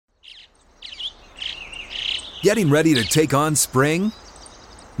Getting ready to take on spring?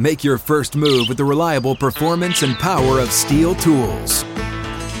 Make your first move with the reliable performance and power of Steel tools.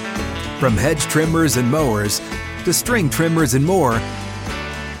 From hedge trimmers and mowers to string trimmers and more,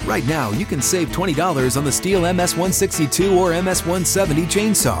 right now you can save $20 on the Steel MS-162 or MS-170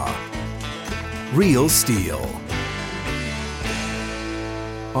 chainsaw. Real Steel.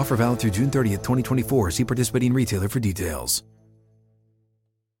 Offer valid through June 30th, 2024. See participating retailer for details.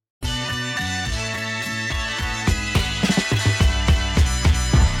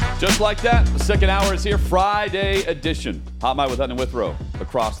 Just like that, the second hour is here, Friday edition. Hot Mic with Hutton and Withrow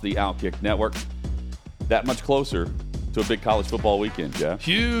across the Outkick Network. That much closer to a big college football weekend, Jeff.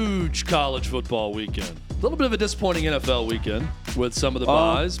 Huge college football weekend. A little bit of a disappointing NFL weekend with some of the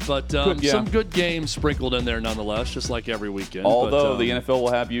buys, but some good games sprinkled in there nonetheless, just like every weekend. Although the NFL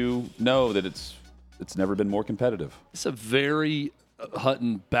will have you know that it's never been more competitive. It's a very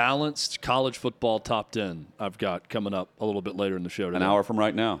Hutton balanced college football top 10 I've got coming up a little bit later in the show today. An hour from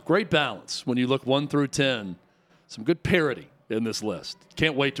right now. Great balance. When you look 1 through 10, some good parity in this list.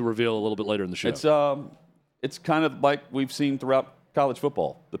 Can't wait to reveal a little bit later in the show. It's kind of like we've seen throughout college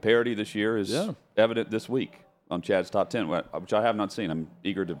football. The parity this year is evident this week on Chad's top 10, which I have not seen. I'm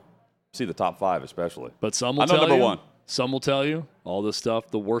eager to see the top 5 especially. But some will tell you, some will tell you all this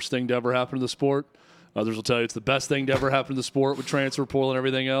stuff, the worst thing to ever happen to the sport. Others will tell you it's the best thing to ever happen to the sport with transfer portal and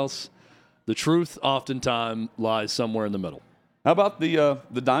everything else. The truth oftentimes lies somewhere in the middle. How about the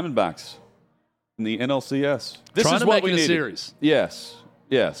Diamondbacks in the NLCS? This Trying is to what make we it a needed. series. Yes.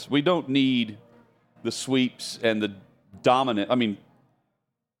 We don't need the sweeps and the dominant. I mean,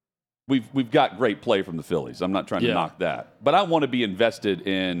 we've got great play from the Phillies. I'm not trying to knock that, but I want to be invested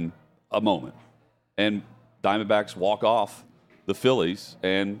in a moment. And Diamondbacks walk off the Phillies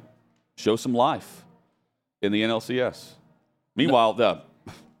and show some life in the NLCS. Meanwhile, the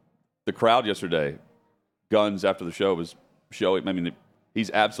crowd yesterday, Guns after the show was showing. I mean,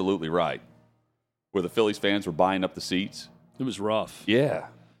 he's absolutely right. Where the Phillies fans were buying up the seats, it was rough. Yeah,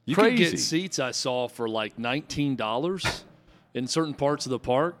 you could get seats I saw for like $19 in certain parts of the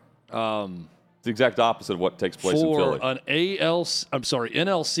park. It's the exact opposite of what takes place in Philly. For an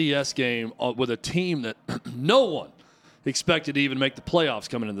NLCS game with a team that no one expected to even make the playoffs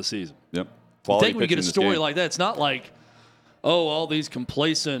coming into the season. Yep. I think when you get a story like that, it's not like, all these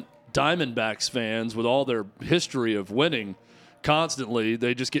complacent Diamondbacks fans with all their history of winning constantly,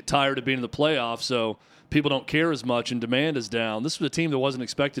 they just get tired of being in the playoffs, so people don't care as much and demand is down. This was a team that wasn't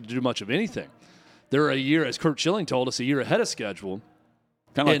expected to do much of anything. They're a year, as Curt Schilling told us, a year ahead of schedule.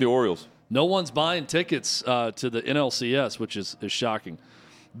 Kind of like the Orioles. No one's buying tickets to the NLCS, which is shocking.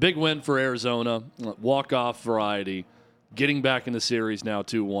 Big win for Arizona, walk-off variety, getting back in the series now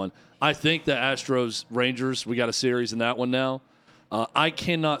 2-1. I think the Astros-Rangers, we got a series in that one now. I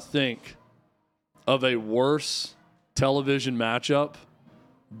cannot think of a worse television matchup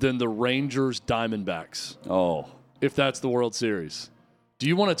than the Rangers-Diamondbacks. Oh. If that's the World Series. Do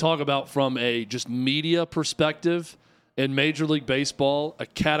you want to talk about from a just media perspective in Major League Baseball, a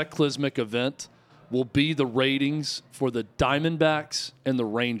cataclysmic event will be the ratings for the Diamondbacks and the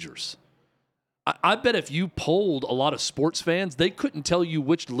Rangers? I bet if you polled a lot of sports fans, they couldn't tell you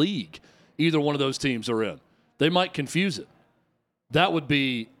which league either one of those teams are in. They might confuse it. That would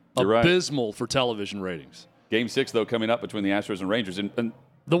be abysmal for television ratings. Game 6, though, coming up between the Astros and Rangers. And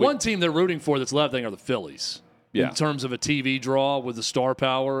the one team they're rooting for that's left, I think, are the Phillies. Yeah. In terms of a TV draw with the star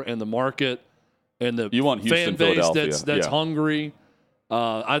power and the market and the you want Houston, fan base Philadelphia. that's hungry.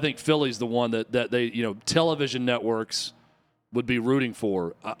 I think Philly's the one that they, television networks would be rooting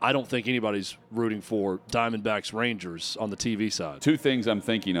for. I don't think anybody's rooting for Diamondbacks Rangers on the TV side. Two things I'm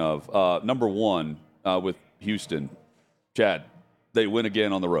thinking of. Number one, with Houston, Chad, they win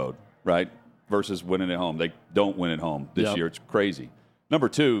again on the road, right? Versus winning at home. They don't win at home this year. It's crazy. Number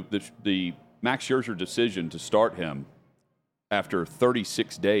two, the Max Scherzer decision to start him after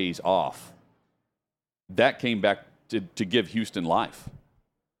 36 days off, that came back to give Houston life,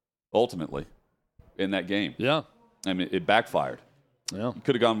 ultimately, in that game. Yeah. I mean, it backfired. Yeah. It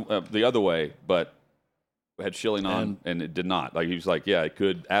could have gone the other way, but had Schilling on, and it did not. Like, he was like, it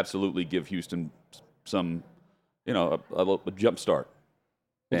could absolutely give Houston some, a jump start.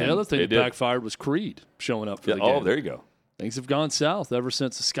 The other thing that backfired was Creed showing up for the game. Oh, there you go. Things have gone south ever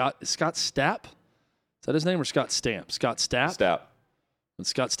since Scott Stapp. Is that his name or Scott Stamp? Scott Stapp? Stapp. When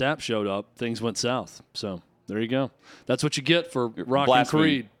Scott Stapp showed up, things went south. So there you go. That's what you get for rocking Blasphemy.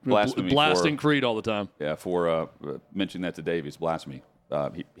 Creed. Blasting Creed all the time. Yeah, for mentioning that to Dave, it's blasphemy.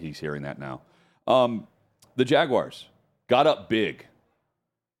 He's hearing that now. The Jaguars got up big,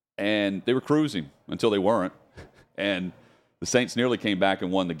 and they were cruising until they weren't. And the Saints nearly came back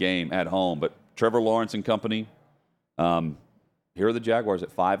and won the game at home, but Trevor Lawrence and company. Here are the Jaguars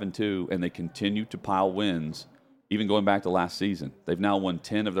at 5-2, and they continue to pile wins, even going back to last season. They've now won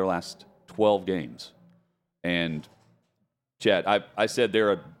 10 of their last 12 games. And, Chad, I said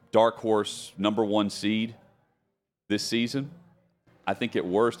they're a dark horse number 1 seed this season. I think at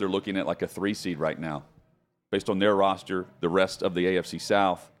worst they're looking at like a 3 seed right now, based on their roster, the rest of the AFC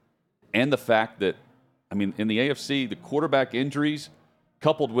South, and the fact that, I mean, in the AFC, the quarterback injuries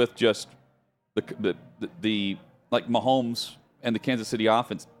coupled with just the like Mahomes and the Kansas City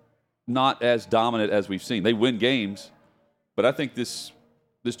offense, not as dominant as we've seen. They win games, but I think this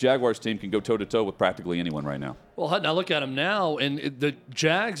Jaguars team can go toe-to-toe with practically anyone right now. Well, now look at them now, and the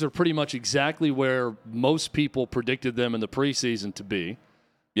Jags are pretty much exactly where most people predicted them in the preseason to be.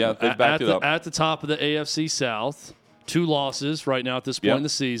 Yeah, they've backed it up. At the top of the AFC South, 2 losses right now at this point in the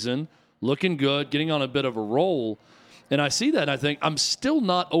season, looking good, getting on a bit of a roll. And I see that, and I think I'm still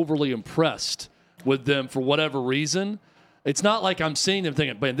not overly impressed with them for whatever reason. It's not like I'm seeing them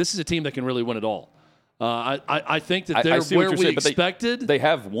thinking, man, this is a team that can really win it all. I think that they're where we expected. They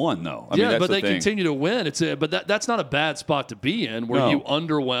have won, though. I mean, that's but the they thing. continue to win. But that's not a bad spot to be in, where you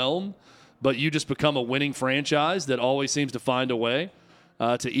underwhelm, but you just become a winning franchise that always seems to find a way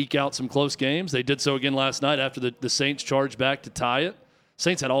to eke out some close games. They did so again last night after the Saints charged back to tie it.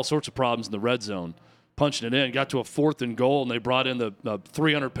 Saints had all sorts of problems in the red zone, punching it in. Got to a 4th and goal, and they brought in the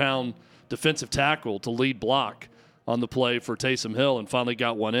 300-pound defensive tackle to lead block on the play for Taysom Hill and finally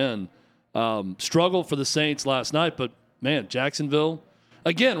got one in. Struggled for the Saints last night, but, man, Jacksonville,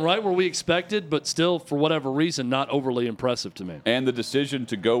 again, right where we expected, but still, for whatever reason, not overly impressive to me. And the decision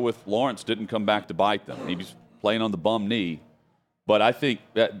to go with Lawrence didn't come back to bite them. He was playing on the bum knee. But I think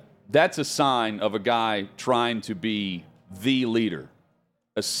that's a sign of a guy trying to be the leader,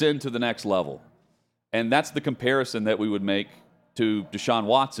 ascend to the next level. And that's the comparison that we would make to Deshaun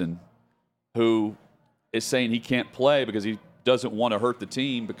Watson, who is saying he can't play because he doesn't want to hurt the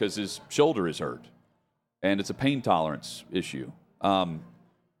team because his shoulder is hurt. And it's a pain tolerance issue. Sounds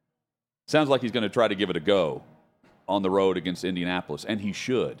like he's going to try to give it a go on the road against Indianapolis, and he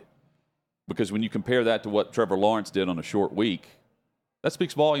should. Because when you compare that to what Trevor Lawrence did on a short week, that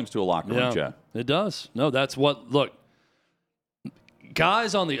speaks volumes to a locker room, Chad. It does. No, that's what, look,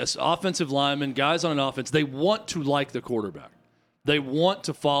 guys on the offensive linemen, guys on an offense, they want to like the quarterback. They want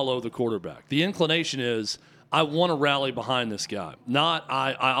to follow the quarterback. The inclination is, I want to rally behind this guy. Not,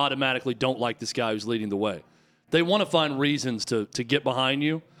 I automatically don't like this guy who's leading the way. They want to find reasons to get behind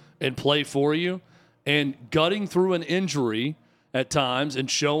you and play for you. And gutting through an injury at times and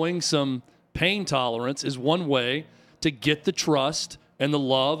showing some pain tolerance is one way to get the trust and the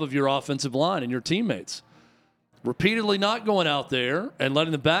love of your offensive line and your teammates. Repeatedly not going out there and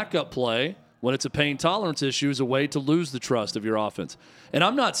letting the backup play when it's a pain tolerance issue is a way to lose the trust of your offense. And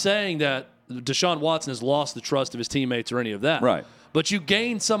I'm not saying that Deshaun Watson has lost the trust of his teammates or any of that. Right. But you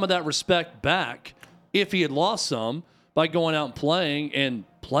gain some of that respect back if he had lost some by going out and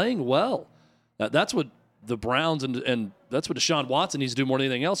playing well. That's what the Browns and that's what Deshaun Watson needs to do more than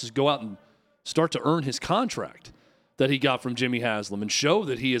anything else is go out and start to earn his contract that he got from Jimmy Haslam and show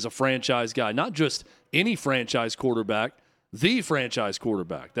that he is a franchise guy, not just any franchise quarterback, the franchise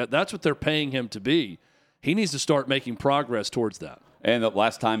quarterback. That's what they're paying him to be. He needs to start making progress towards that. And the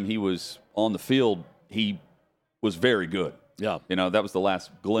last time he was on the field, he was very good. Yeah. You know, that was the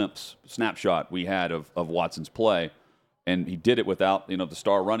last snapshot we had of Watson's play. And he did it without, the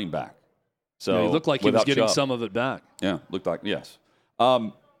star running back. So he looked like he was getting some of it back. Yeah, looked like, yes.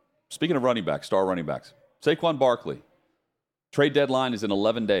 Speaking of running backs, star running backs, Saquon Barkley, trade deadline is in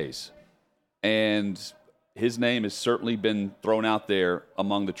 11 days. And his name has certainly been thrown out there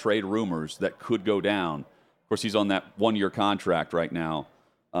among the trade rumors that could go down. Of course, he's on that one-year contract right now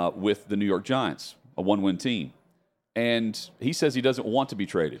with the New York Giants, a one-win team. And he says he doesn't want to be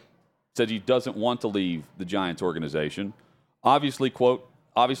traded. Said he doesn't want to leave the Giants organization. Obviously, quote,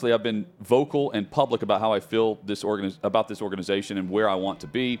 obviously I've been vocal and public about how I feel about this organization and where I want to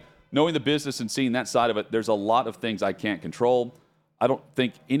be. Knowing the business and seeing that side of it, there's a lot of things I can't control. I don't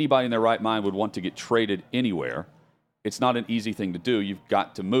think anybody in their right mind would want to get traded anywhere. It's not an easy thing to do. You've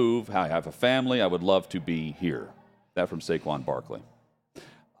got to move. I have a family. I would love to be here. That from Saquon Barkley.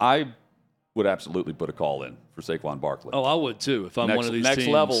 I would absolutely put a call in for Saquon Barkley. Oh, I would too if I'm one of these teams. Next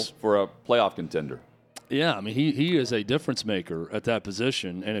level for a playoff contender. Yeah, I mean, he is a difference maker at that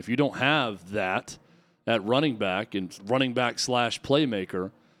position. And if you don't have that at running back and running back /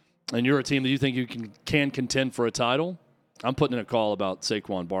 playmaker, and you're a team that you think you can contend for a title, I'm putting in a call about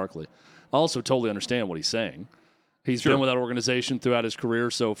Saquon Barkley. I also totally understand what he's saying. He's been with that organization throughout his career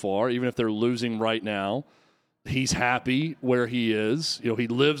so far. Even if they're losing right now, He's happy where he is. He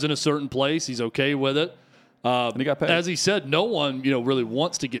lives in a certain place. He's okay with it. And he got paid. As he said, no one, really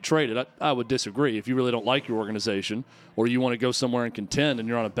wants to get traded. I would disagree. If you really don't like your organization or you want to go somewhere and contend and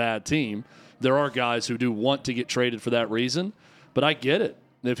you're on a bad team, there are guys who do want to get traded for that reason. But I get it.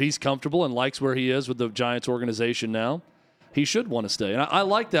 If he's comfortable and likes where he is with the Giants organization now, he should want to stay. And I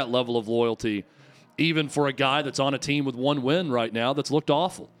like that level of loyalty, even for a guy that's on a team with one win right now that's looked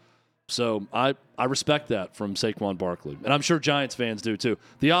awful. So I respect that from Saquon Barkley. And I'm sure Giants fans do too.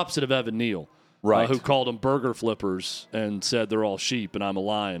 The opposite of Evan Neal. Right. Who called them burger flippers and said they're all sheep and I'm a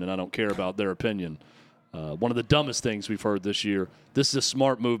lion and I don't care about their opinion. One of the dumbest things we've heard this year. This is a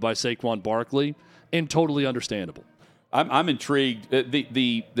smart move by Saquon Barkley and totally understandable. I'm intrigued.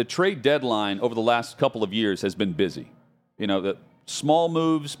 The trade deadline over the last couple of years has been busy. The small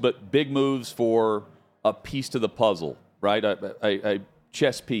moves, but big moves for a piece to the puzzle, right? A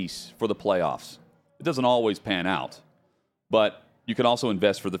chess piece for the playoffs. It doesn't always pan out, but you can also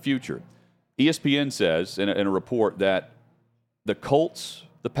invest for the future. ESPN says in a report that the Colts,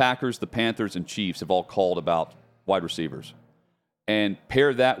 the Packers, the Panthers, and Chiefs have all called about wide receivers. And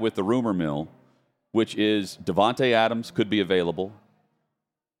pair that with the rumor mill, which is Devontae Adams could be available.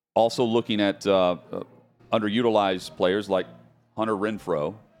 Also looking at underutilized players like Hunter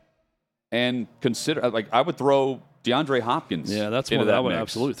Renfrow. And consider, I would throw DeAndre Hopkins into that's one that I would mix.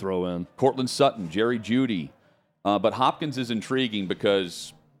 absolutely throw in. Cortland Sutton, Jerry Jeudy. But Hopkins is intriguing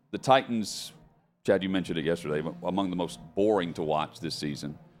because the Titans, Chad, you mentioned it yesterday, among the most boring to watch this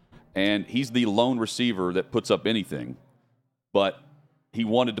season. And he's the lone receiver that puts up anything. But he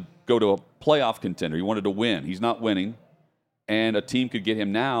wanted to go to a playoff contender. He wanted to win. He's not winning. And a team could get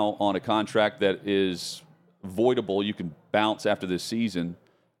him now on a contract that is voidable. You can bounce after this season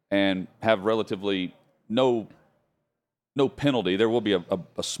and have relatively no penalty. There will be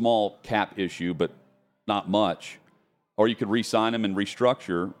a small cap issue, but not much. Or you could re-sign him and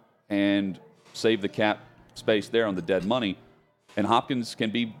restructure and save the cap space there on the dead money. And Hopkins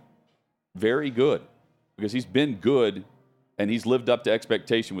can be very good because he's been good and he's lived up to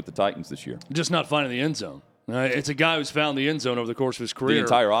expectation with the Titans this year. Just not finding the end zone. It's a guy who's found the end zone over the course of his career. The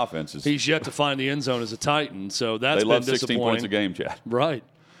entire offense is. He's yet to find the end zone as a Titan, so that's they been love disappointing. 16 points a game, Chad. Right.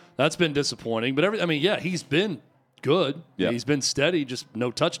 That's been disappointing. But he's been good. Yep. He's been steady, just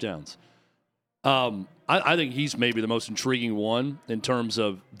no touchdowns. I think he's maybe the most intriguing one in terms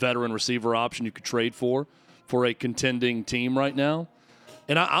of veteran receiver option you could trade for a contending team right now.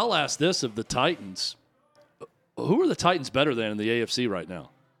 And I'll ask this of the Titans. Who are the Titans better than in the AFC right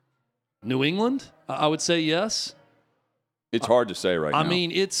now? New England? I would say yes. It's hard to say right now. I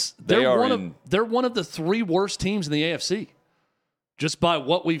mean, they're one of the three worst teams in the AFC, just by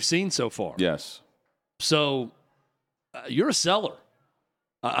what we've seen so far. Yes. So you're a seller.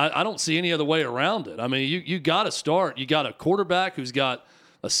 I don't see any other way around it. I mean, you got to start. You got a quarterback who's got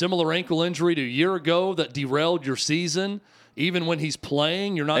a similar ankle injury to a year ago that derailed your season. Even when he's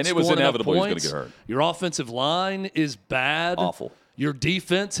playing, you're not scoring enough points. And it was inevitable he was going to get hurt. Your offensive line is bad. Awful. Your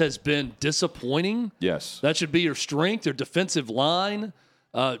defense has been disappointing. Yes. That should be your strength, your defensive line.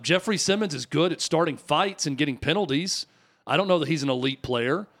 Jeffrey Simmons is good at starting fights and getting penalties. I don't know that he's an elite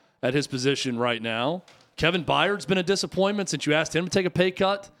player at his position right now. Kevin Byard's been a disappointment since you asked him to take a pay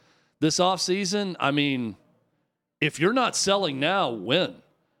cut this offseason. I mean, if you're not selling now, when?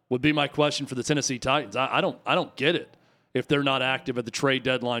 Would be my question for the Tennessee Titans. I don't get it if they're not active at the trade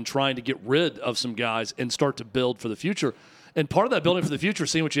deadline trying to get rid of some guys and start to build for the future. And part of that building for the future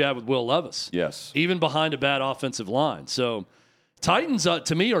is seeing what you have with Will Levis. Yes. Even behind a bad offensive line. So Titans,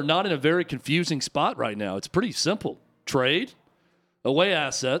 to me, are not in a very confusing spot right now. It's pretty simple. Trade, away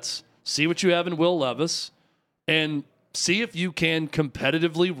assets, see what you have in Will Levis, and see if you can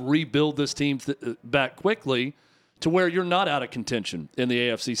competitively rebuild this team back quickly to where you're not out of contention in the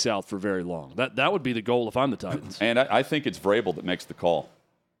AFC South for very long. That would be the goal if I'm the Titans. And I think it's Vrabel that makes the call.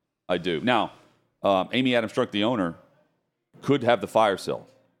 I do. Now, Amy Adams Strunk, the owner, could have the fire sale.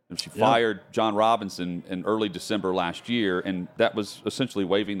 And she fired John Robinson in early December last year, and that was essentially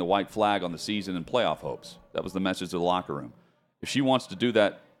waving the white flag on the season and playoff hopes. That was the message to the locker room. If she wants to do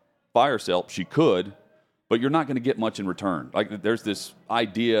that fire sale, she could, but you're not going to get much in return. Like, there's this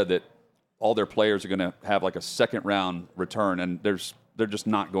idea that all their players are going to have like a second-round return, and they're just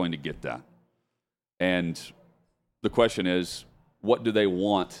not going to get that. And the question is, what do they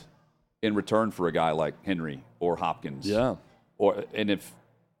want in return for a guy like Henry or Hopkins? Yeah. And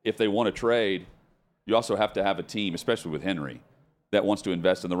if they want to trade, you also have to have a team, especially with Henry, that wants to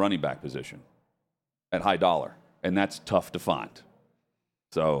invest in the running back position at high dollar, and that's tough to find.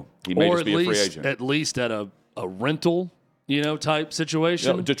 So he may just be a free agent. At least at a rental, type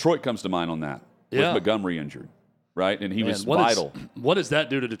situation. Detroit comes to mind on that. with Montgomery injured, right? And he was vital. What does that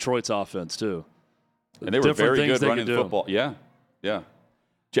do to Detroit's offense, too? And they were very good running the football. Yeah.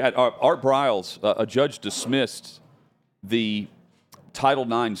 Chad, Art Briles, a judge dismissed the Title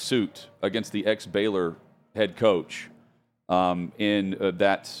IX suit against the ex-Baylor head coach in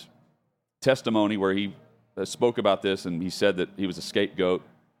that testimony where he spoke about this, and he said that he was a scapegoat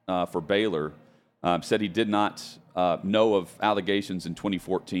for Baylor. Said he did not know of allegations in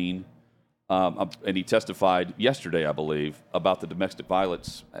 2014, and he testified yesterday, I believe, about the domestic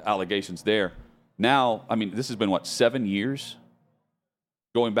violence allegations there. Now, I mean, this has been, 7 years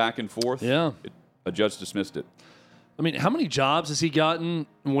going back and forth? Yeah. A judge dismissed it. I mean, how many jobs has he gotten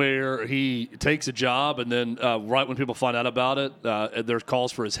where he takes a job and then right when people find out about it, there's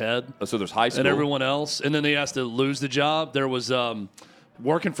calls for his head? So there's high school. And everyone else. And then he has to lose the job. There was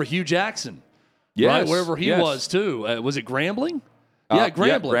working for Hugh Jackson, right? Wherever he was, too. Was it Grambling? Yeah, Grambling.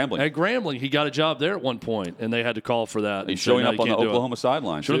 Yeah, Grambling. At Grambling, he got a job there at one point, and they had to call for that. He's showing up on the Oklahoma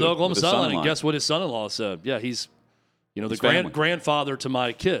sideline. Showing up on the Oklahoma sideline, and guess what his son-in-law said? Yeah, he's the grandfather to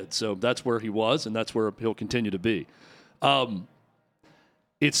my kid. So that's where he was, and that's where he'll continue to be.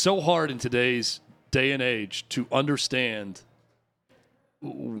 It's so hard in today's day and age to understand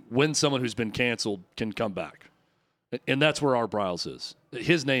when someone who's been canceled can come back. And that's where Art Briles is.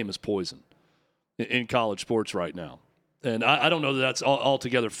 His name is poison in college sports right now. And I don't know that that's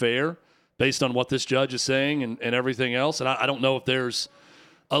altogether fair based on what this judge is saying and everything else. And I don't know if there's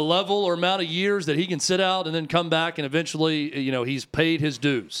a level or amount of years that he can sit out and then come back and eventually, he's paid his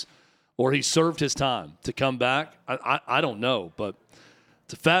dues or he's served his time to come back. I don't know, but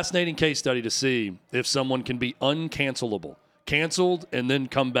it's a fascinating case study to see if someone can be uncancelable, canceled and then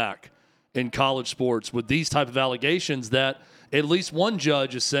come back in college sports with these type of allegations that at least one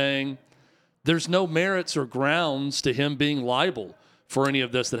judge is saying there's no merits or grounds to him being liable for any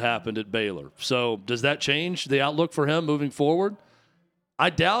of this that happened at Baylor. So does that change the outlook for him moving forward?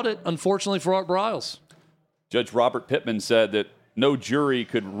 I doubt it, unfortunately, for Art Briles. Judge Robert Pittman said that no jury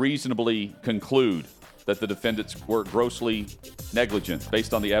could reasonably conclude that the defendants were grossly negligent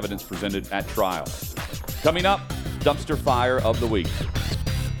based on the evidence presented at trial. Coming up, Dumpster Fire of the Week.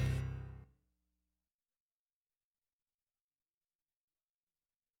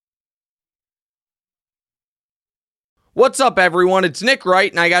 What's up, everyone? It's Nick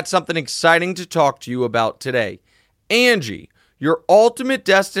Wright, and I got something exciting to talk to you about today. Angie, your ultimate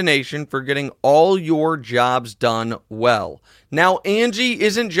destination for getting all your jobs done well. Now, Angie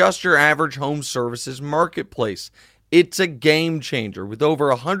isn't just your average home services marketplace. It's a game changer with over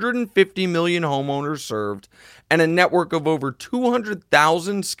 150 million homeowners served and a network of over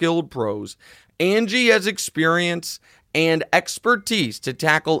 200,000 skilled pros. Angie has experience and expertise to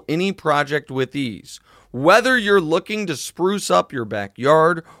tackle any project with ease. Whether you're looking to spruce up your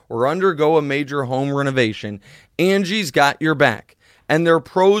backyard or undergo a major home renovation, Angie's got your back. And their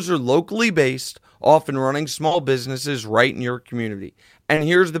pros are locally based, often running small businesses right in your community. And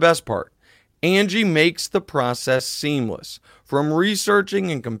here's the best part. Angie makes the process seamless. From researching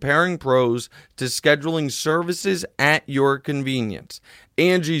and comparing pros to scheduling services at your convenience.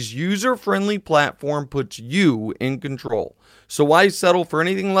 Angie's user-friendly platform puts you in control. So why settle for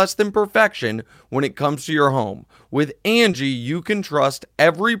anything less than perfection when it comes to your home? With Angie, you can trust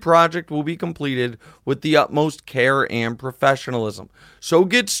every project will be completed with the utmost care and professionalism. So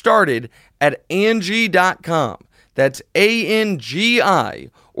get started at Angie.com. That's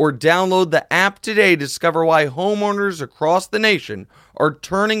ANGI, or download the app today to discover why homeowners across the nation are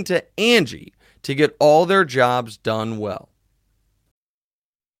turning to Angie to get all their jobs done well.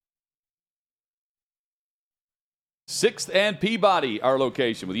 6th and Peabody, our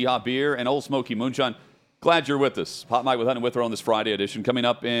location, with Yeehaw Beer and Old Smoky Moonshine. Glad you're with us. Hot Mike with Hunt and Withrow on this Friday edition. Coming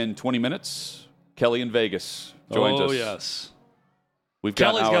up in 20 minutes, Kelly in Vegas joins us. Oh, yes.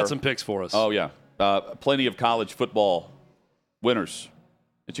 Kelly's got some picks for us. Oh, yeah. Plenty of college football winners.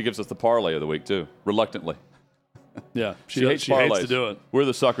 And she gives us the parlay of the week, too, reluctantly. Yeah, she hates to do it. We're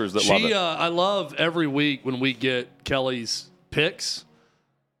the suckers that love it. I love every week when we get Kelly's picks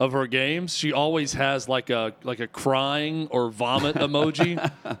of her games. She always has like a crying or vomit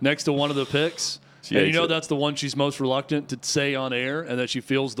emoji next to one of the picks. And that's the one she's most reluctant to say on air and that she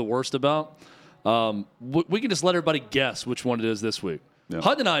feels the worst about. We can just let everybody guess which one it is this week. Yeah.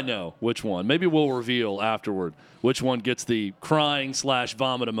 Hunt and I know which one. Maybe we'll reveal afterward which one gets the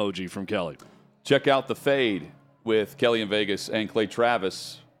crying/vomit emoji from Kelly. Check out The Fade with Kelly in Vegas and Clay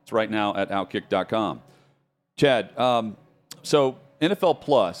Travis. It's right now at Outkick.com. Chad, so NFL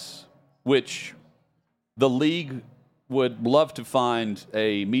Plus, which the league would love to find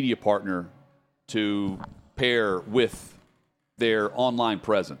a media partner to pair with their online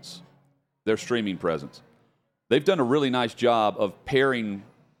presence. their streaming presence. They've done a really nice job of pairing.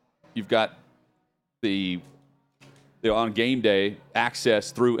 You've got on game day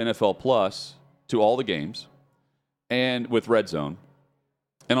access through NFL Plus to all the games and with Red Zone.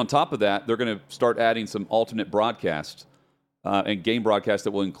 And on top of that, they're going to start adding some alternate broadcasts and game broadcasts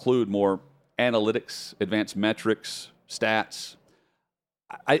that will include more analytics, advanced metrics, stats.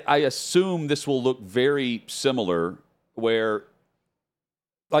 I assume this will look very similar where,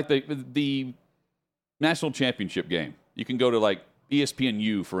 like the national championship game, you can go to like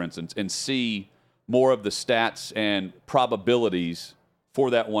ESPNU, for instance, and see more of the stats and probabilities for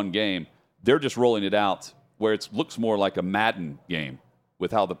that one game. They're just rolling it out where it looks more like a Madden game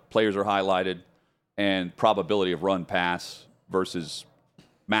with how the players are highlighted and probability of run pass versus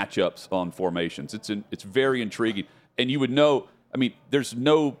matchups on formations. It's very intriguing. And you would know, I mean, there's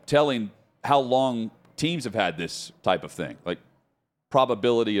no telling how long teams have had this type of thing, like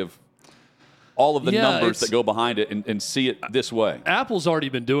probability of all of the numbers that go behind it and see it this way. Apple's already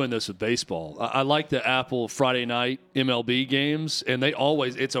been doing this with baseball. I like the Apple Friday night MLB games, and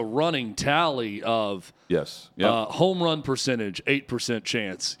it's a running tally of home run percentage, 8%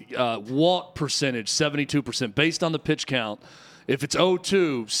 chance, walk percentage, 72%, based on the pitch count. If it's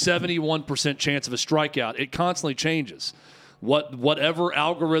 0-2, 71% chance of a strikeout. It constantly changes. Whatever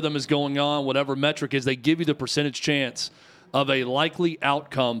algorithm is going on, whatever metric is, they give you the percentage chance of a likely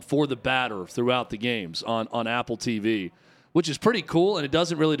outcome for the batter throughout the games on Apple TV, which is pretty cool, and it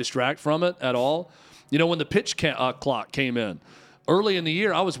doesn't really distract from it at all. You know, when the pitch clock came in, early in the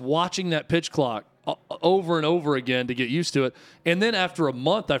year, I was watching that pitch clock over and over again to get used to it, and then after a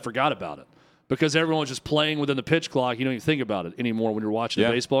month, I forgot about it because everyone was just playing within the pitch clock. You don't even think about it anymore when you're watching a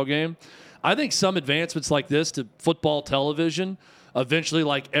baseball game. I think some advancements like this to football television, eventually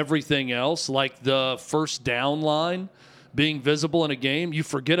like everything else, like the first down line being visible in a game, you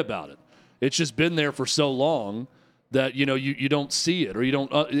forget about it. It's just been there for so long that you don't see it, or you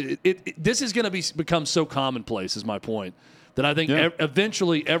don't. This is going to become so commonplace, is my point, that I think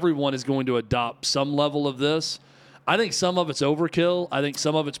eventually everyone is going to adopt some level of this. I think some of it's overkill. I think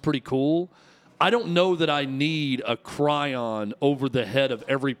some of it's pretty cool. I don't know that I need a chyron over the head of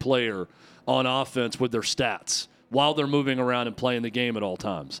every player on offense with their stats while they're moving around and playing the game at all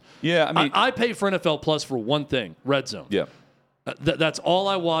times. Yeah, I mean, I pay for NFL Plus for one thing, Red Zone. Yeah. That's all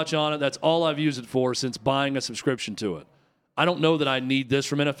I watch on it. That's all I've used it for since buying a subscription to it. I don't know that I need this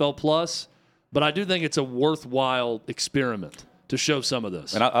from NFL Plus, but I do think it's a worthwhile experiment to show some of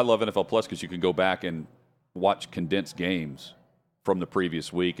this. And I love NFL Plus because you can go back and watch condensed games from the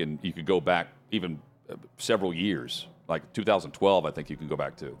previous week, and you could go back even several years, like 2012, I think you can go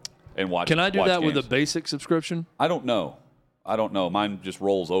back to. And watch. Can I do that games with a basic subscription? I don't know. Mine just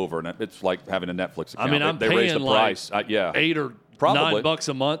rolls over, and it's like having a Netflix account. I mean, I'm they paying raised the price. like $8 or $9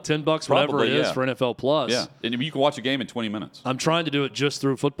 a month, $10, whatever it is for NFL Plus. Yeah, and you can watch a game in 20 minutes. I'm trying to do it just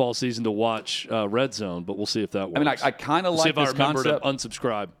through football season to watch Red Zone, but we'll see if that works. I mean, I kind of like this concept. See if I remember to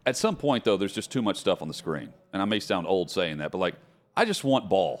unsubscribe. At some point, though, there's just too much stuff on the screen, and I may sound old saying that, but like, I just want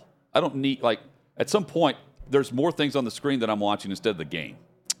ball. I don't need at some point, there's more things on the screen that I'm watching instead of the game.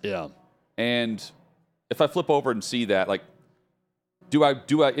 Yeah. And if I flip over and see that, like, do I,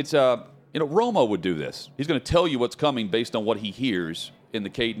 it's Romo would do this. He's going to tell you what's coming based on what he hears in the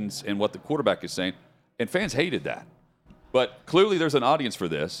cadence and what the quarterback is saying. And fans hated that. But clearly there's an audience for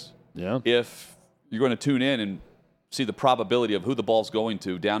this. Yeah. If you're going to tune in and see the probability of who the ball's going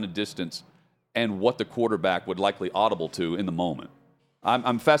to down in distance and what the quarterback would likely audible to in the moment.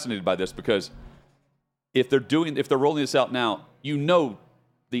 I'm fascinated by this because if they're rolling this out now,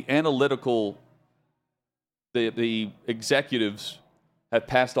 the analytical, the executives have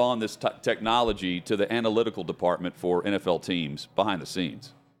passed on this technology to the analytical department for NFL teams behind the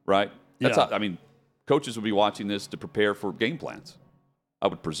scenes, right? Coaches would be watching this to prepare for game plans, I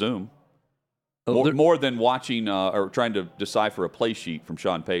would presume. More than watching or trying to decipher a play sheet from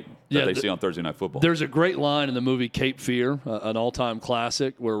Sean Payton that they see on Thursday Night Football. There's a great line in the movie Cape Fear, an all-time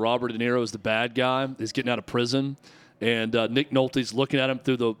classic, where Robert De Niro is the bad guy. He's getting out of prison, and Nick Nolte's looking at him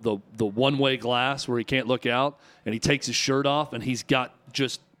through the one-way glass where he can't look out, and he takes his shirt off, and he's got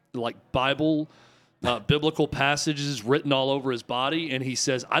just like biblical passages written all over his body, and he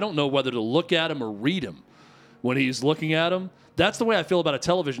says, I don't know whether to look at him or read him when he's looking at him. That's the way I feel about a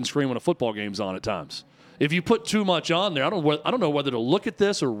television screen when a football game's on at times. If you put too much on there, I don't know whether to look at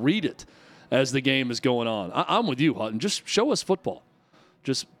this or read it as the game is going on. I'm with you, Hutton. Just show us football.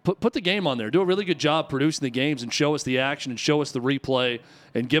 Just put the game on there. Do a really good job producing the games and show us the action and show us the replay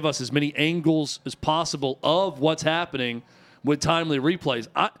and give us as many angles as possible of what's happening with timely replays.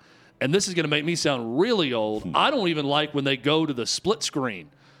 And this is going to make me sound really old. I don't even like when they go to the split screen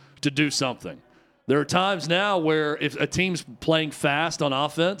to do something. There are times now where if a team's playing fast on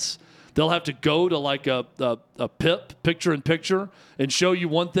offense, they'll have to go to like a picture-in-picture, and show you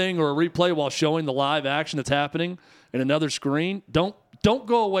one thing or a replay while showing the live action that's happening in another screen. Don't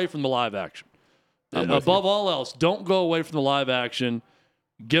go away from the live action. Above all else, don't go away from the live action.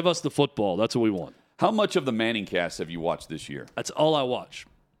 Give us the football. That's what we want. How much of the Manning cast have you watched this year? That's all I watch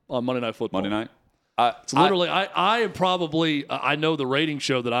on Monday Night Football. Monday night? It's literally, I am probably, I know the rating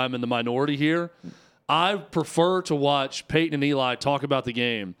show that I'm in the minority here. I prefer to watch Peyton and Eli talk about the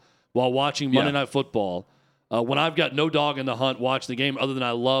game while watching Monday Night Football. When I've got no dog in the hunt, watch the game other than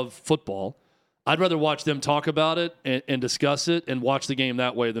I love football. I'd rather watch them talk about it and discuss it and watch the game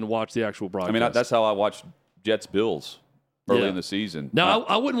that way than watch the actual broadcast. I mean, that's how I watched Jets-Bills early in the season. Now,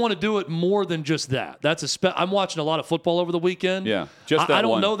 I wouldn't want to do it more than just that. I'm watching a lot of football over the weekend. Yeah, just that I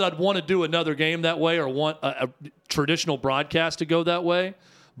don't one. know that I'd want to do another game that way or want a traditional broadcast to go that way.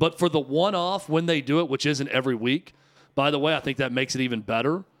 But for the one-off when they do it, which isn't every week, by the way, I think that makes it even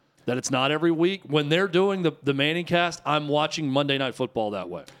better that it's not every week. When they're doing the Manning cast, I'm watching Monday Night Football that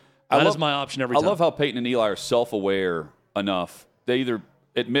way. That is my option every time. I love how Peyton and Eli are self-aware enough. They either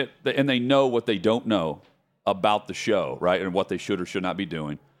admit and they know what they don't know about the show, right, and what they should or should not be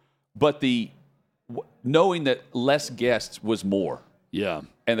doing. But knowing that less guests was more. Yeah.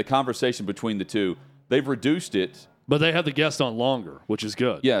 And the conversation between the two, they've reduced it. But they have the guest on longer, which is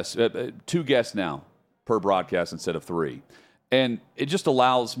good. Yes, 2 guests now per broadcast instead of 3. And it just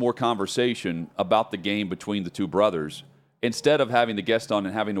allows more conversation about the game between the two brothers instead of having the guest on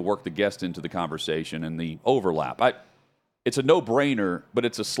and having to work the guest into the conversation and the overlap. It's a no-brainer, but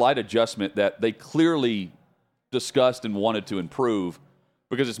it's a slight adjustment that they clearly discussed and wanted to improve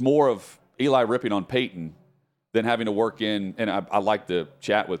because it's more of Eli ripping on Peyton than having to work in, and I like the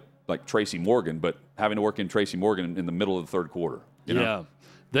chat with like Tracy Morgan, but having to work in Tracy Morgan in the middle of the third quarter. You know?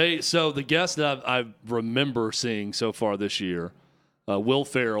 Yeah. So the guests that I remember seeing so far this year, Will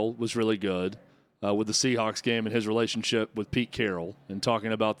Ferrell was really good with the Seahawks game and his relationship with Pete Carroll and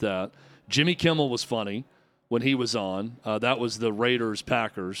talking about that. Jimmy Kimmel was funny when he was on. That was the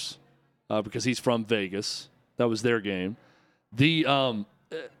Raiders-Packers because he's from Vegas. That was their game. You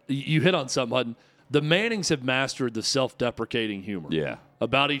hit on something, Hutton. The Mannings have mastered the self-deprecating humor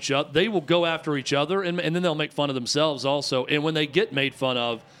about each other. They will go after each other, and then they'll make fun of themselves also. And when they get made fun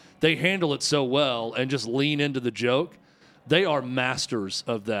of, they handle it so well and just lean into the joke. They are masters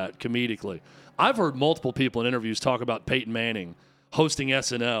of that comedically. I've heard multiple people in interviews talk about Peyton Manning hosting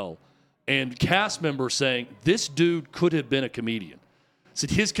SNL and cast members saying, this dude could have been a comedian. Said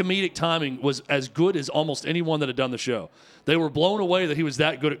his comedic timing was as good as almost anyone that had done the show. They were blown away that he was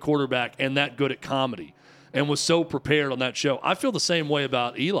that good at quarterback and that good at comedy and was so prepared on that show. I feel the same way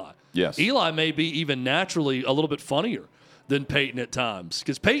about Eli. Yes. Eli may be even naturally a little bit funnier than Peyton at times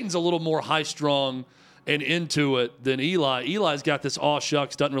because Peyton's a little more high-strung and into it than Eli. Eli's got this aw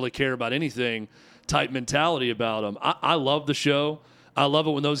shucks, doesn't really care about anything type mentality about him. I love the show. I love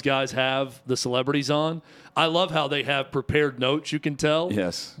it when those guys have the celebrities on. I love how they have prepared notes, you can tell,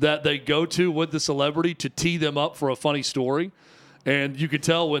 that they go to with the celebrity to tee them up for a funny story. And you can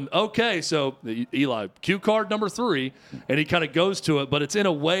tell when, okay, so Eli, cue card number 3, and he kind of goes to it, but it's in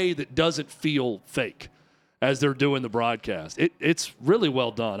a way that doesn't feel fake as they're doing the broadcast. It's really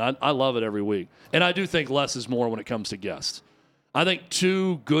well done. I love it every week. And I do think less is more when it comes to guests. I think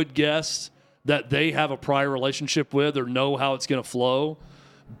 2 good guests that they have a prior relationship with or know how it's going to flow,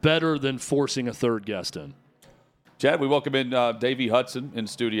 better than forcing a 3rd guest in. Chad, we welcome in Davey Hudson in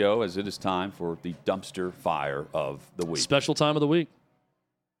studio as it is time for the dumpster fire of the week. Special time of the week.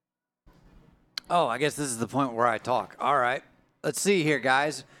 Oh, I guess this is the point where I talk. All right. Let's see here,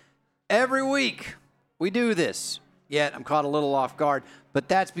 guys. Every week we do this. Yet I'm caught a little off guard, but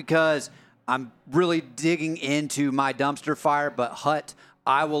that's because I'm really digging into my dumpster fire. But Hut,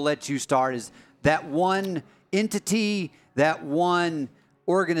 I will let you start. Is that one entity, that one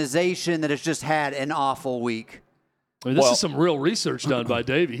organization that has just had an awful week? I mean, this is some real research done by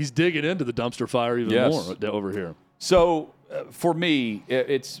Davey. He's digging into the dumpster fire even more over here. So for me,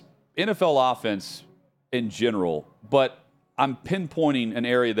 it's NFL offense in general, but I'm pinpointing an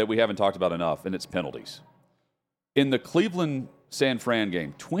area that we haven't talked about enough, and it's penalties. In the Cleveland-San Fran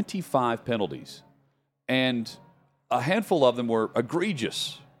game, 25 penalties, and a handful of them were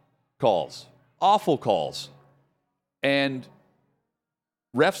egregious calls, awful calls. And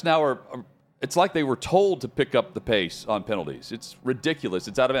refs now are it's like they were told to pick up the pace on penalties. It's ridiculous.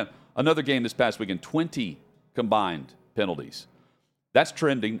 It's out of hand. Another game this past weekend, 20 combined penalties. That's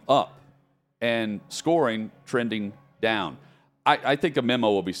trending up, and scoring trending down. I think a memo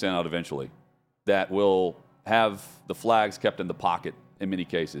will be sent out eventually that will have the flags kept in the pocket in many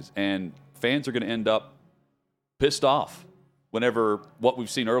cases. And fans are going to end up pissed off whenever what we've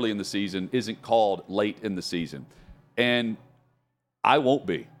seen early in the season isn't called late in the season. And I won't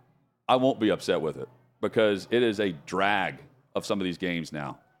be upset with it because it is a drag of some of these games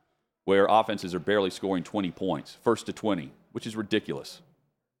now where offenses are barely scoring 20 points, first to 20, which is ridiculous.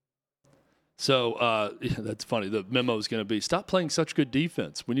 So that's funny. The memo is going to be, stop playing such good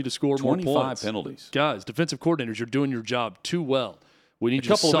defense. We need to score more points. 25 penalties. Guys, defensive coordinators, you're doing your job too well. We need a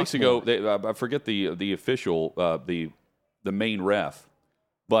couple of weeks ago, I forget the official, the main ref,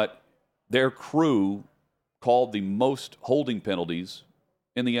 but their crew called the most holding penalties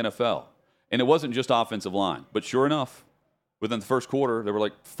in the NFL. And it wasn't just offensive line. But sure enough, within the first quarter, there were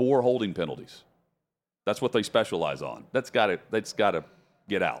like 4 holding penalties. That's what they specialize on. That's got to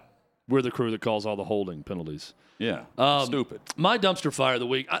get out. We're the crew that calls all the holding penalties. Yeah, stupid. My dumpster fire of the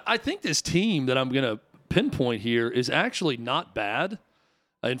week, I think this team that I'm going to pinpoint here is actually not bad.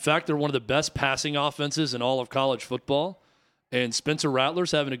 In fact, they're one of the best passing offenses in all of college football. And Spencer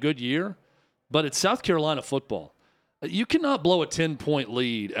Rattler's having a good year. But it's South Carolina football. You cannot blow a 10-point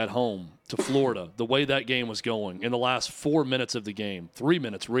lead at home to Florida the way that game was going in the last 4 minutes of the game, 3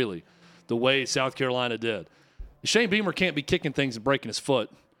 minutes really, the way South Carolina did. Shane Beamer can't be kicking things and breaking his foot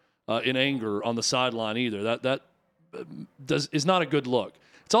in anger on the sideline either. That is not a good look.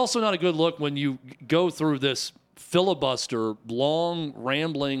 It's also not a good look when you go through this filibuster, long,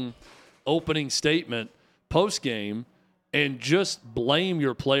 rambling opening statement post-game and just blame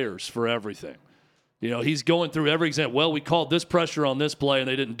your players for everything. You know, he's going through every example. Well, we called this pressure on this play and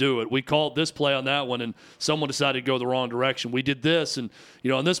they didn't do it. We called this play on that one and someone decided to go the wrong direction. We did this and,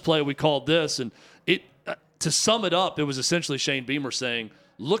 on this play we called this. And to sum it up, it was essentially Shane Beamer saying,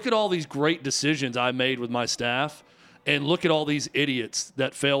 look at all these great decisions I made with my staff and look at all these idiots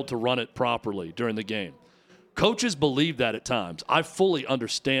that failed to run it properly during the game. Coaches believe that at times. I fully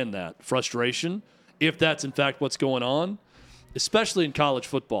understand that frustration, if that's in fact what's going on, especially in college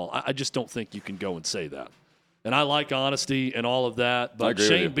football. I just don't think you can go and say that. And I like honesty and all of that, but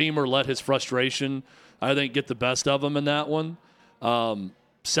Shane Beamer let his frustration, I think, get the best of him in that one.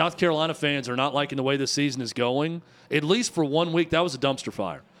 South Carolina fans are not liking the way this season is going. At least for 1 week, that was a dumpster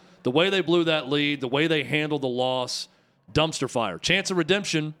fire. The way they blew that lead, the way they handled the loss, dumpster fire. Chance of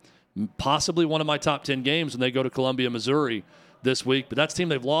redemption, possibly one of my top 10 games when they go to Columbia, Missouri this week, but that's a team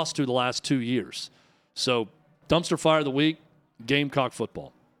they've lost to the last 2 years. So dumpster fire of the week, Gamecock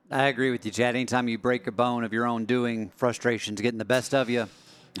football. I agree with you, Chad. Anytime you break a bone of your own doing, frustration's getting the best of you.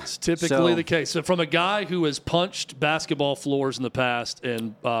 It's typically the case. So from a guy who has punched basketball floors in the past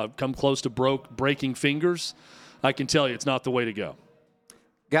and come close to breaking fingers, I can tell you it's not the way to go.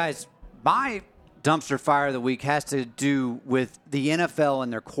 Guys, my dumpster fire of the week has to do with the NFL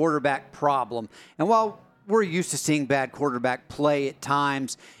and their quarterback problem. And while we're used to seeing bad quarterback play at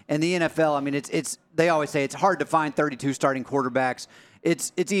times, and the NFL, I mean, it's they always say it's hard to find 32 starting quarterbacks.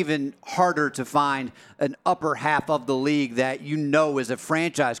 It's even harder to find an upper half of the league that is a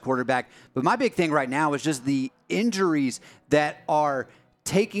franchise quarterback. But my big thing right now is just the injuries that are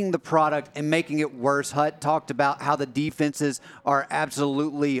taking the product and making it worse. Hutt talked about how the defenses are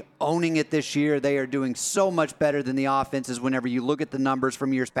absolutely owning it this year. They are doing so much better than the offenses whenever you look at the numbers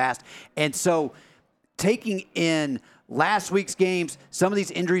from years past. And so taking in last week's games, some of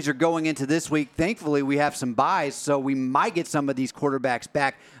these injuries are going into this week. Thankfully, we have some buys, so we might get some of these quarterbacks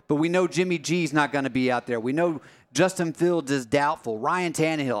back. But we know Jimmy G's not going to be out there. We know Justin Fields is doubtful. Ryan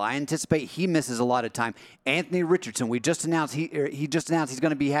Tannehill, I anticipate he misses a lot of time. Anthony Richardson, we just announced he just announced he's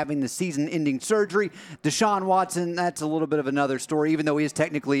going to be having the season-ending surgery. Deshaun Watson, that's a little bit of another story. Even though he is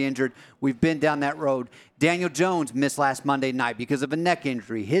technically injured, we've been down that road. Daniel Jones missed last Monday night because of a neck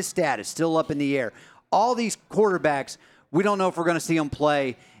injury. His status still up in the air. All these quarterbacks, we don't know if we're going to see them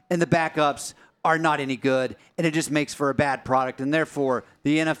play, and the backups are not any good, and it just makes for a bad product. And therefore,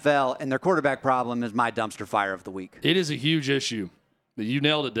 the NFL and their quarterback problem is my dumpster fire of the week. It is a huge issue. You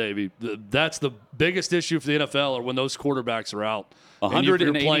nailed it, Davey. That's the biggest issue for the NFL are when those quarterbacks are out.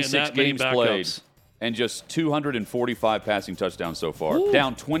 186 games played and just 245 passing touchdowns so far,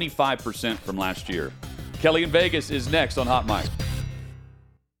 down 25% from last year. Kelly in Vegas is next on Hot Mic.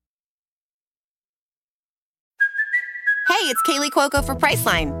 Hey, it's Kaylee Cuoco for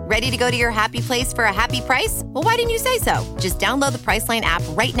Priceline. Ready to go to your happy place for a happy price? Well, why didn't you say so? Just download the Priceline app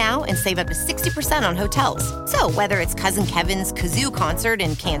right now and save up to 60% on hotels. So whether it's Cousin Kevin's Kazoo Concert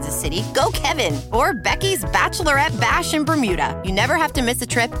in Kansas City, go Kevin, or Becky's Bachelorette Bash in Bermuda, you never have to miss a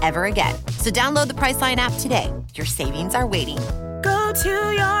trip ever again. So download the Priceline app today. Your savings are waiting. Go to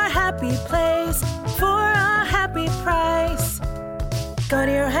your happy place for a happy price. Go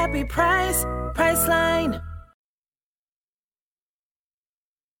to your happy price, Priceline.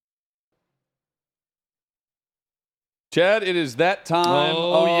 Chad, it is that time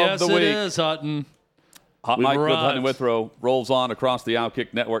of the week. It is, Hutton. Hot Mike with Hutton Withrow rolls on across the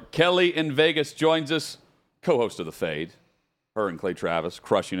Outkick Network. Kelly in Vegas joins us, co-host of The Fade. Her and Clay Travis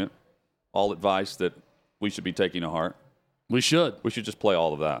crushing it. All advice that we should be taking to heart. We should. We should just play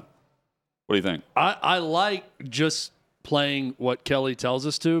all of that. What do you think? I like just playing what Kelly tells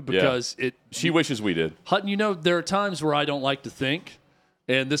us to because she wishes we did. Hutton, there are times where I don't like to think,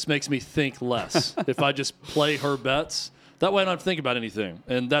 and this makes me think less. If I just play her bets, that way I don't have to think about anything,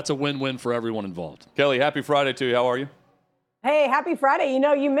 and that's a win-win for everyone involved. Kelly, happy Friday to you. How are you? Hey, happy Friday.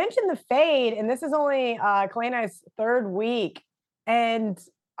 You mentioned The Fade, and this is only Clay and I's third week, and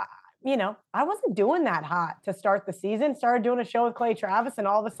I wasn't doing that hot to start the season. Started doing a show with Clay Travis, and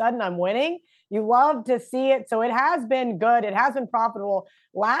all of a sudden I'm winning. You love to see it. So it has been good. It has been profitable.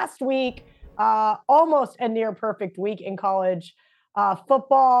 Last week, almost a near perfect week in college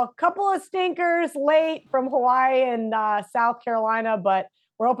football. Couple of stinkers late from Hawaii and South Carolina, but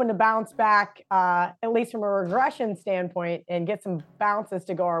we're hoping to bounce back, at least from a regression standpoint, and get some bounces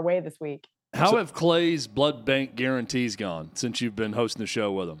to go our way this week. How have Clay's blood bank guarantees gone since you've been hosting the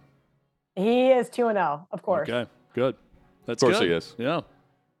show with him? He is 2-0, of course. Okay, good. That's of course good. He is. Yeah.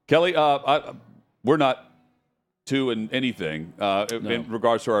 Kelly, we're not two in anything in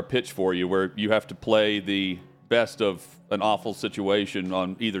regards to our pitch for you, where you have to play the best of an awful situation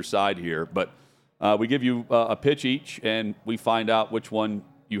on either side here. But we give you a pitch each, and we find out which one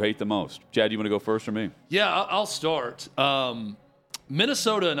you hate the most. Chad, you want to go first or me? Yeah, I'll start.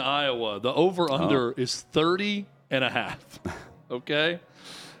 Minnesota and Iowa, the over-under is 30.5. Okay?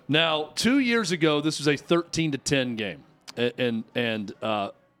 Now, 2 years ago, this was a 13-10 game, and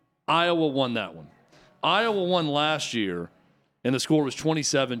Iowa won that one. Iowa won last year, and the score was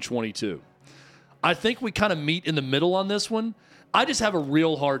 27-22. I think we kind of meet in the middle on this one. I just have a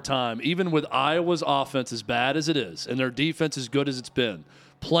real hard time, even with Iowa's offense as bad as it is, and their defense as good as it's been,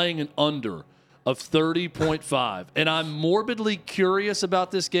 playing an under of 30.5. And I'm morbidly curious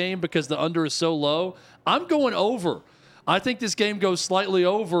about this game because the under is so low. I'm going over. I think this game goes slightly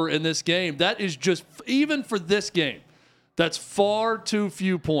over in this game. That is just, even for this game, that's far too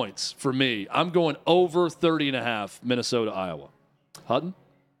few points for me. I'm going over 30.5, Minnesota, Iowa. Hutton?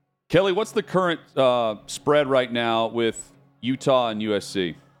 Kelly, what's the current spread right now with Utah and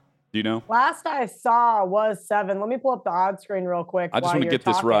USC? Do you know? Last I saw was 7. Let me pull up the odds screen real quick. I just want to get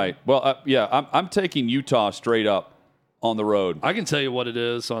this right. Well, I'm taking Utah straight up on the road. I can tell you what it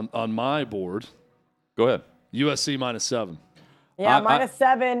is on my board. Go ahead. USC -7. Yeah,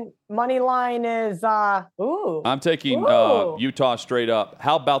 -7. Money line is I'm taking Utah straight up.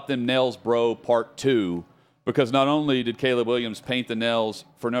 How about them nails, bro, part 2? Because not only did Caleb Williams paint the nails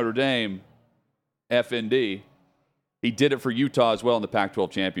for Notre Dame, FND, he did it for Utah as well in the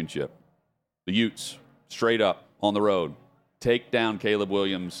Pac-12 championship. The Utes, straight up on the road, take down Caleb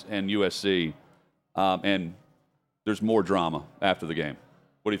Williams and USC, and there's more drama after the game.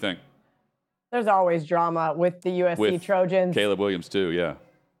 What do you think? There's always drama with the USC Trojans. Caleb Williams too, yeah.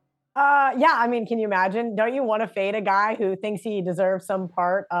 Yeah, I mean, can you imagine? Don't you want to fade a guy who thinks he deserves some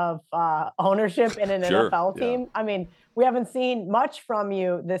part of ownership in an NFL team? Yeah. I mean, we haven't seen much from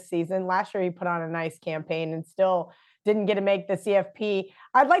you this season. Last year, you put on a nice campaign and still didn't get to make the CFP.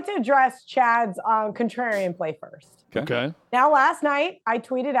 I'd like to address Chad's contrarian play first. Okay. Now, last night, I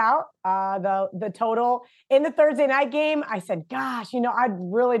tweeted out the total in the Thursday night game. I said, gosh, I'd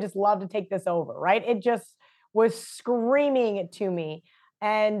really just love to take this over, right? It just was screaming to me.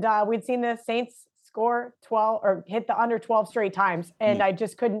 And we'd seen the Saints score 12 or hit the under 12 straight times. And I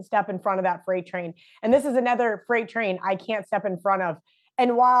just couldn't step in front of that freight train. And this is another freight train I can't step in front of.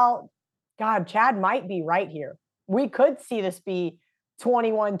 And while, God, Chad might be right here, we could see this be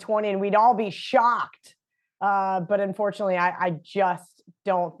 21-20 and we'd all be shocked. But unfortunately, I just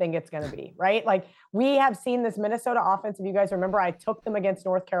don't think it's going to be, right? Like, we have seen this Minnesota offense. If you guys remember, I took them against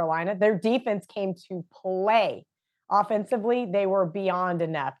North Carolina. Their defense came to play. Offensively, they were beyond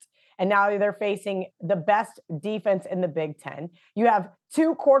inept. And now they're facing the best defense in the Big Ten. You have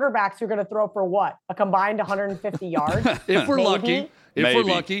 2 quarterbacks who are going to throw for what? A combined 150 yards? If we're lucky. Maybe. We're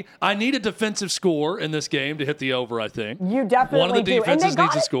lucky. I need a defensive score in this game to hit the over, I think. You definitely do. One of the defenses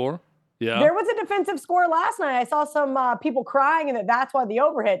needs a score. Yeah. There was a defensive score last night. I saw some people crying and that's why the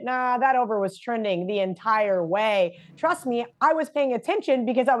over hit. Nah, that over was trending the entire way. Trust me, I was paying attention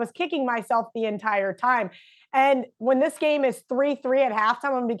because I was kicking myself the entire time. And when this game is 3-3 at halftime,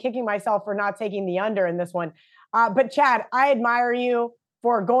 I'm going to be kicking myself for not taking the under in this one. But Chad, I admire you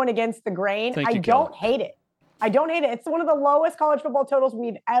for going against the grain. I don't hate it. I don't hate it. It's one of the lowest college football totals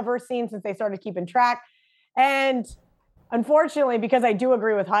we've ever seen since they started keeping track. And unfortunately, because I do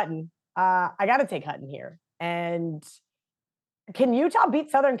agree with Hutton, I got to take Hutton here. And can Utah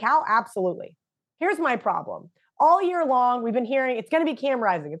beat Southern Cal? Absolutely. Here's my problem. All year long, we've been hearing it's going to be Cam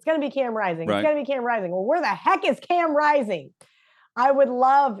Rising. It's going to be Cam Rising. Right. It's going to be Cam Rising. Well, where the heck is Cam Rising? I would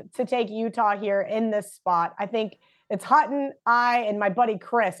love to take Utah here in this spot. I think it's Hutton, I, and my buddy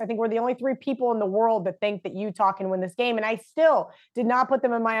Chris. I think we're the only 3 people in the world that think that Utah can win this game. And I still did not put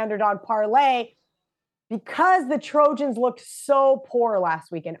them in my underdog parlay because the Trojans looked so poor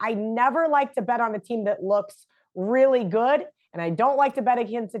last weekend. I never like to bet on a team that looks really good, and I don't like to bet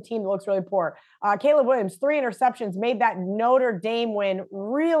against a team that looks really poor. Caleb Williams, 3 interceptions, made that Notre Dame win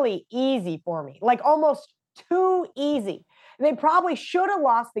really easy for me, like almost too easy. And they probably should have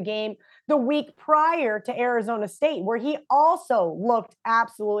lost the game the week prior to Arizona State, where he also looked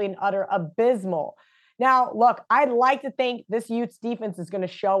absolutely and utter abysmal. Now, look, I'd like to think this Utes defense is going to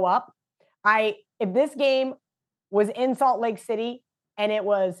show up. If this game was in Salt Lake City and it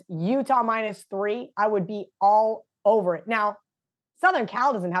was Utah -3, I would be all over it. Now, Southern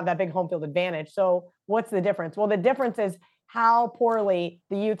Cal doesn't have that big home field advantage. So what's the difference? Well, the difference is how poorly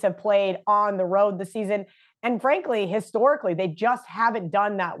the Utes have played on the road this season. And frankly, historically, they just haven't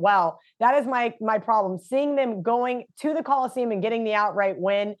done that well. That is my problem. Seeing them going to the Coliseum and getting the outright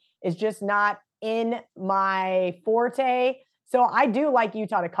win is just not in my forte. So I do like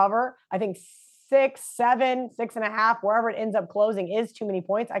Utah to cover. I think 6, 7, 6.5, wherever it ends up closing is too many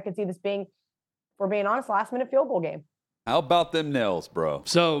points. I could see this being, if we're being honest, last-minute field goal game. How about them Nels, bro?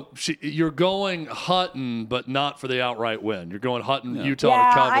 So you're going Hutton, but not for the outright win. You're going Hutton, Utah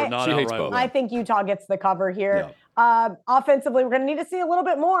to cover, not outright win. I think Utah gets the cover here. Yeah. Offensively, we're going to need to see a little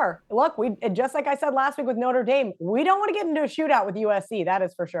bit more. Look, just like I said last week with Notre Dame, we don't want to get into a shootout with USC. That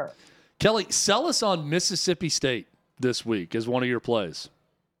is for sure. Kelly, sell us on Mississippi State this week as one of your plays.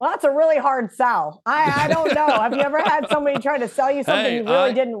 Well, that's a really hard sell. I don't know. Have you ever had somebody try to sell you something you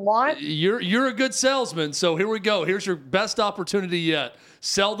really didn't want? You're a good salesman, so here we go. Here's your best opportunity yet.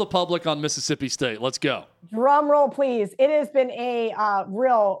 Sell the public on Mississippi State. Let's go. Drum roll, please. It has been a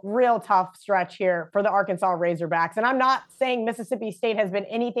real tough stretch here for the Arkansas Razorbacks. And I'm not saying Mississippi State has been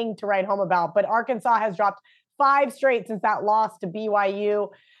anything to write home about, but Arkansas has dropped 5 straight since that loss to BYU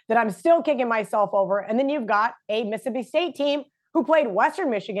that I'm still kicking myself over. And then you've got a Mississippi State team who played Western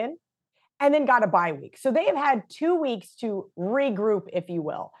Michigan and then got a bye week. So they have had 2 weeks to regroup, if you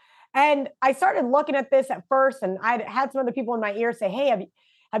will. And I started looking at this at first, and I had some other people in my ear say, hey,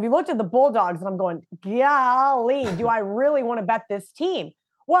 have you looked at the Bulldogs? And I'm going, golly, do I really want to bet this team?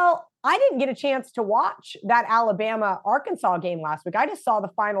 Well, I didn't get a chance to watch that Alabama-Arkansas game last week. I just saw the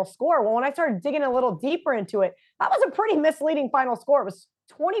final score. Well, when I started digging a little deeper into it, that was a pretty misleading final score. It was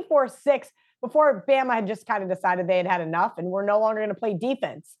 24-6 before Bama had just kind of decided they had had enough and were no longer going to play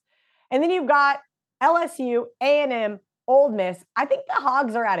defense. And then you've got LSU, A&M, Ole Miss. I think the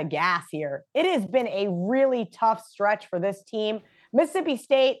Hogs are out of gas here. It has been a really tough stretch for this team. Mississippi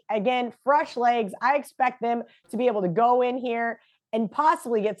State, again, fresh legs. I expect them to be able to go in here and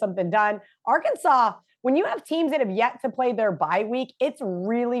possibly get something done. Arkansas, when you have teams that have yet to play their bye week, it's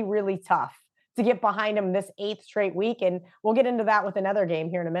really, really tough to get behind them this 8th straight week. And we'll get into that with another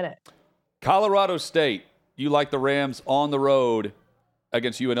game here in a minute. Colorado State, you like the Rams on the road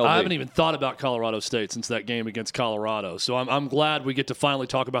against UNLV? I haven't even thought about Colorado State since that game against Colorado. So I'm glad we get to finally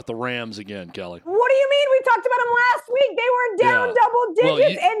talk about the Rams again, Kelly. What do you mean? We talked about them last week. They were down double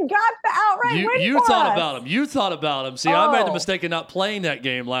digits and got the outright win You for thought us. about them. You thought about them. See, I made the mistake of not playing that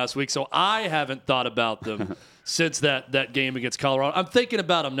game last week, so I haven't thought about them since that game against Colorado. I'm thinking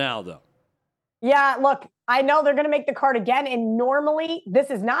about them now, though. Yeah, look, I know they're going to make the card again, and normally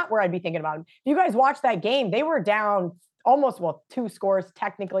this is not where I'd be thinking about them. If you guys watched that game, they were down almost, 2 scores,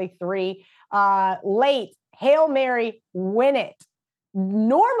 technically 3. Late, Hail Mary, win it.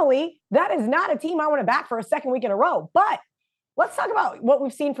 Normally, that is not a team I want to back for a second week in a row. But let's talk about what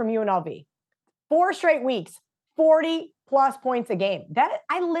we've seen from UNLV. 4 straight weeks, 40-plus points a game.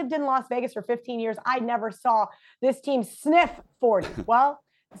 I lived in Las Vegas for 15 years. I never saw this team sniff 40. Well,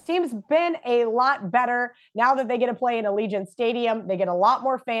 this team's been a lot better now that they get to play in Allegiant Stadium. They get a lot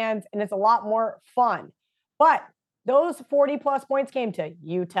more fans, and it's a lot more fun. But those 40-plus points came to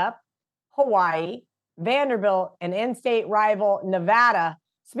UTEP, Hawaii, Vanderbilt, and in-state rival Nevada.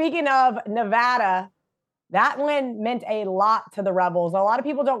 Speaking of Nevada, that win meant a lot to the Rebels. A lot of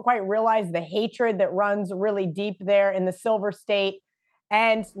people don't quite realize the hatred that runs really deep there in the Silver State.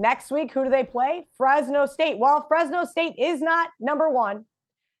 And next week, who do they play? Fresno State. Well, Fresno State is not number 1.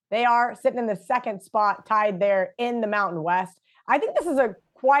 They are sitting in the 2nd spot, tied there in the Mountain West. I think this is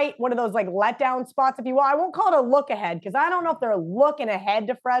quite one of those like letdown spots, if you will. I won't call it a look ahead because I don't know if they're looking ahead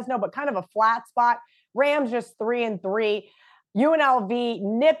to Fresno, but kind of a flat spot. Rams just 3-3. UNLV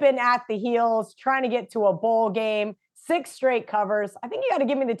nipping at the heels, trying to get to a bowl game, 6 straight covers. I think you got to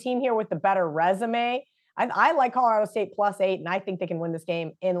give me the team here with the better resume. I like Colorado State +8, and I think they can win this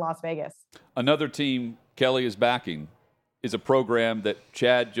game in Las Vegas. Another team Kelly is backing is a program that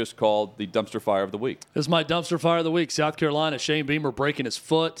Chad just called the dumpster fire of the week. This is my dumpster fire of the week. South Carolina, Shane Beamer breaking his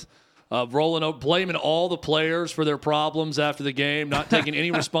foot, blaming all the players for their problems after the game, not taking any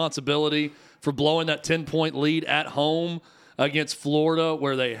responsibility for blowing that 10-point lead at home against Florida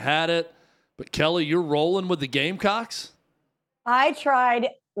where they had it. But, Kelly, you're rolling with the Gamecocks? I tried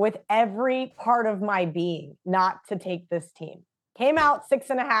with every part of my being not to take this team. Came out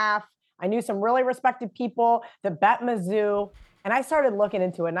 6.5. I knew some really respected people that bet Mizzou, and I started looking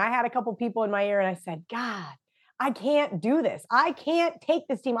into it. And I had a couple people in my ear, and I said, God, I can't do this. I can't take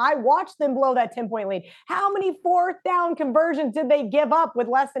this team. I watched them blow that 10-point lead. How many 4th down conversions did they give up with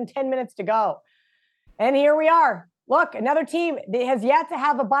less than 10 minutes to go? And here we are. Look, another team that has yet to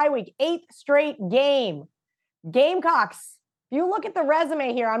have a bye week, 8th straight game. Gamecocks. If you look at the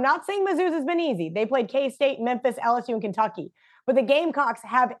resume here, I'm not saying Mizzou's has been easy. They played K-State, Memphis, LSU, and Kentucky. But the Gamecocks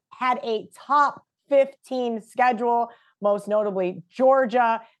have had a top 15 schedule. Most notably,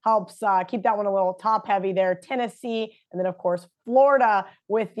 Georgia helps keep that one a little top heavy there. Tennessee, and then, of course, Florida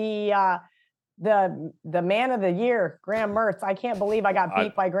with the man of the year, Graham Mertz. I can't believe I got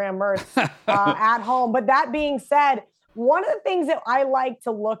beat by Graham Mertz at home. But that being said, one of the things that I like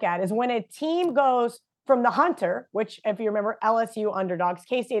to look at is when a team goes from the Hunter, which, if you remember, LSU underdogs,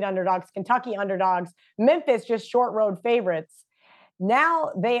 K-State underdogs, Kentucky underdogs, Memphis just short road favorites.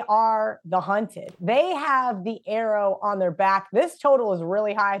 Now they are the hunted. They have the arrow on their back. This total is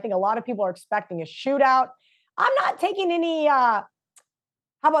really high. I think a lot of people are expecting a shootout. I'm not taking any, how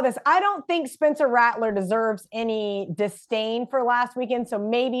about this? I don't think Spencer Rattler deserves any disdain for last weekend. So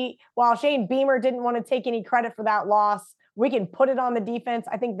maybe while Shane Beamer didn't want to take any credit for that loss, we can put it on the defense.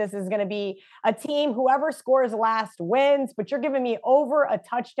 I think this is going to be a team, whoever scores last wins, but you're giving me over a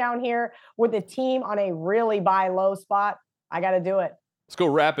touchdown here with a team on a really buy low spot. I got to do it. Let's go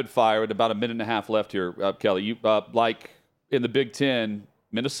rapid fire with about a minute and a half left here, Kelly. You like in the Big Ten,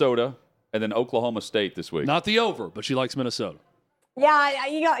 Minnesota, and then Oklahoma State this week. Not the over, but she likes Minnesota. Yeah,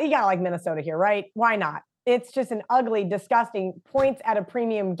 you got to like Minnesota here, right? Why not? It's just an ugly, disgusting points at a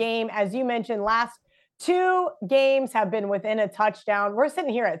premium game. As you mentioned, last 2 games have been within a touchdown. We're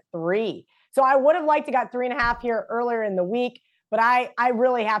sitting here at 3. So I would have liked to got 3.5 here earlier in the week, but I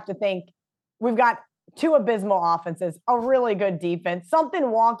really have to think we've got 2 abysmal offenses, a really good defense. Something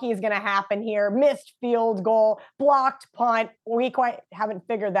wonky is going to happen here. Missed field goal, blocked punt. We quite haven't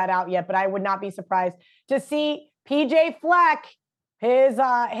figured that out yet, but I would not be surprised to see PJ Fleck, his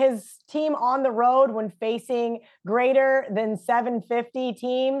team on the road when facing greater than 750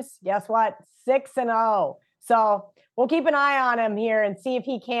 teams. Guess what? 6-0. So we'll keep an eye on him here and see if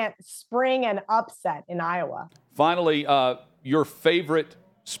he can't spring an upset in Iowa. Finally, your favorite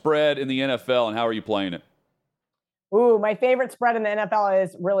spread in the NFL, and how are you playing it? Ooh, my favorite spread in the NFL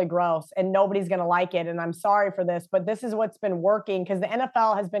is really gross, and nobody's going to like it. And I'm sorry for this, but this is what's been working because the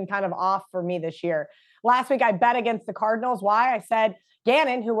NFL has been kind of off for me this year. Last week, I bet against the Cardinals. Why? I said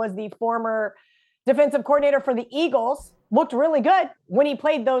Gannon, who was the former defensive coordinator for the Eagles, looked really good when he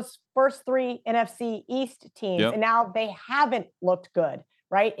played those first 3 NFC East teams. Yep. And now they haven't looked good,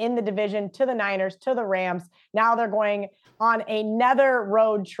 right? In the division, to the Niners, to the Rams. Now they're going on another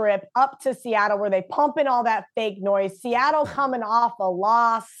road trip up to Seattle where they pump in all that fake noise. Seattle coming off a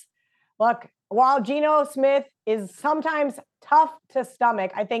loss. Look, while Geno Smith is sometimes tough to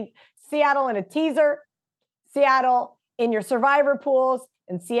stomach, I think Seattle in a teaser, Seattle in your survivor pools,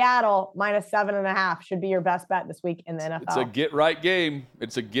 and Seattle -7.5 should be your best bet this week in the NFL. It's a get-right game.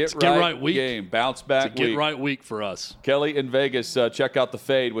 It's a get-right week. Game. Bounce-back week. It's a get-right week for us. Kelly in Vegas, check out The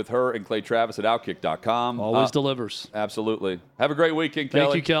Fade with her and Clay Travis at Outkick.com. Always delivers. Absolutely. Have a great weekend, Kelly.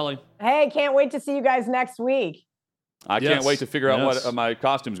 Thank you, Kelly. Hey, can't wait to see you guys next week. I can't wait to figure out what my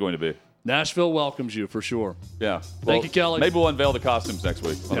costume's going to be. Nashville welcomes you for sure. Yeah. Thank you, Kelly. Maybe we'll unveil the costumes next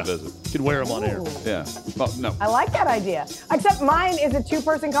week on the visit. You can wear them on air. Yeah. Well, no. I like that idea. Except mine is a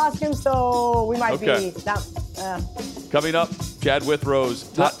 2-person costume, so we might be down. Coming up, Chad Withrow's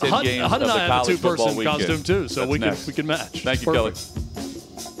top 10 games of the college football weekend. Costume too, so we can match. Thank you, Kelly.